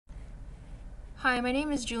Hi, my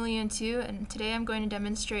name is Julian Tu, and today I'm going to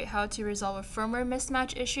demonstrate how to resolve a firmware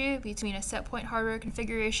mismatch issue between a setpoint hardware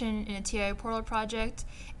configuration in a TI portal project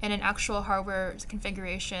and an actual hardware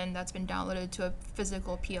configuration that's been downloaded to a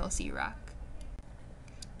physical PLC rack.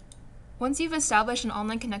 Once you've established an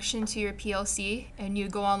online connection to your PLC and you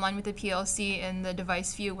go online with the PLC in the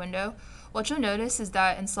device view window, what you'll notice is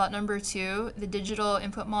that in slot number 2, the digital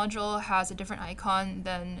input module has a different icon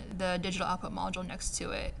than the digital output module next to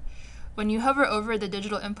it. When you hover over the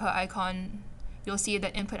digital input icon, you'll see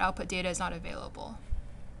that input-output data is not available.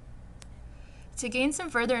 To gain some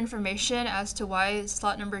further information as to why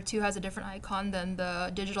slot number 2 has a different icon than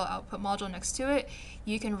the digital output module next to it,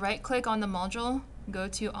 you can right-click on the module, go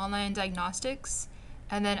to Online Diagnostics,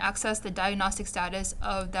 and then access the diagnostic status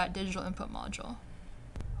of that digital input module.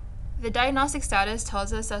 The diagnostic status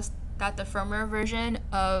tells us that the firmware version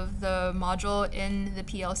of the module in the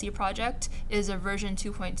PLC project is a version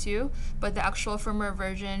 2.2, but the actual firmware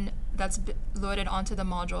version that's loaded onto the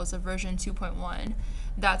module is a version 2.1.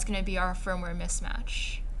 That's going to be our firmware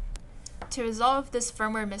mismatch. To resolve this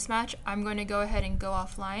firmware mismatch, I'm going to go ahead and go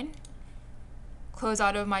offline, close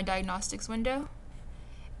out of my diagnostics window,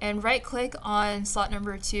 and right-click on slot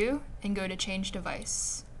number 2 and go to Change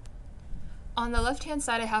Device. On the left-hand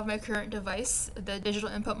side, I have my current device. The digital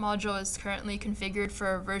input module is currently configured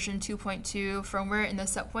for version 2.2 firmware in the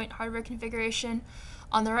setpoint hardware configuration.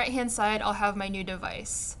 On the right-hand side, I'll have my new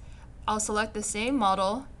device. I'll select the same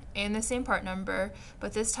model and the same part number,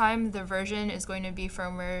 but this time the version is going to be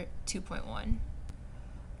firmware 2.1.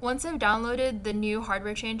 Once I've downloaded the new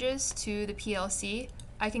hardware changes to the PLC,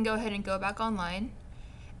 I can go ahead and go back online.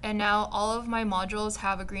 And now all of my modules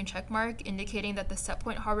have a green check mark indicating that the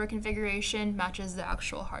setpoint hardware configuration matches the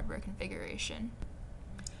actual hardware configuration.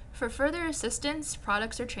 For further assistance,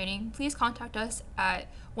 products, or training, please contact us at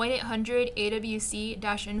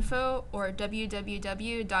 1-800-AWC-INFO or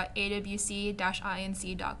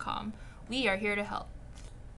www.awc-inc.com. We are here to help.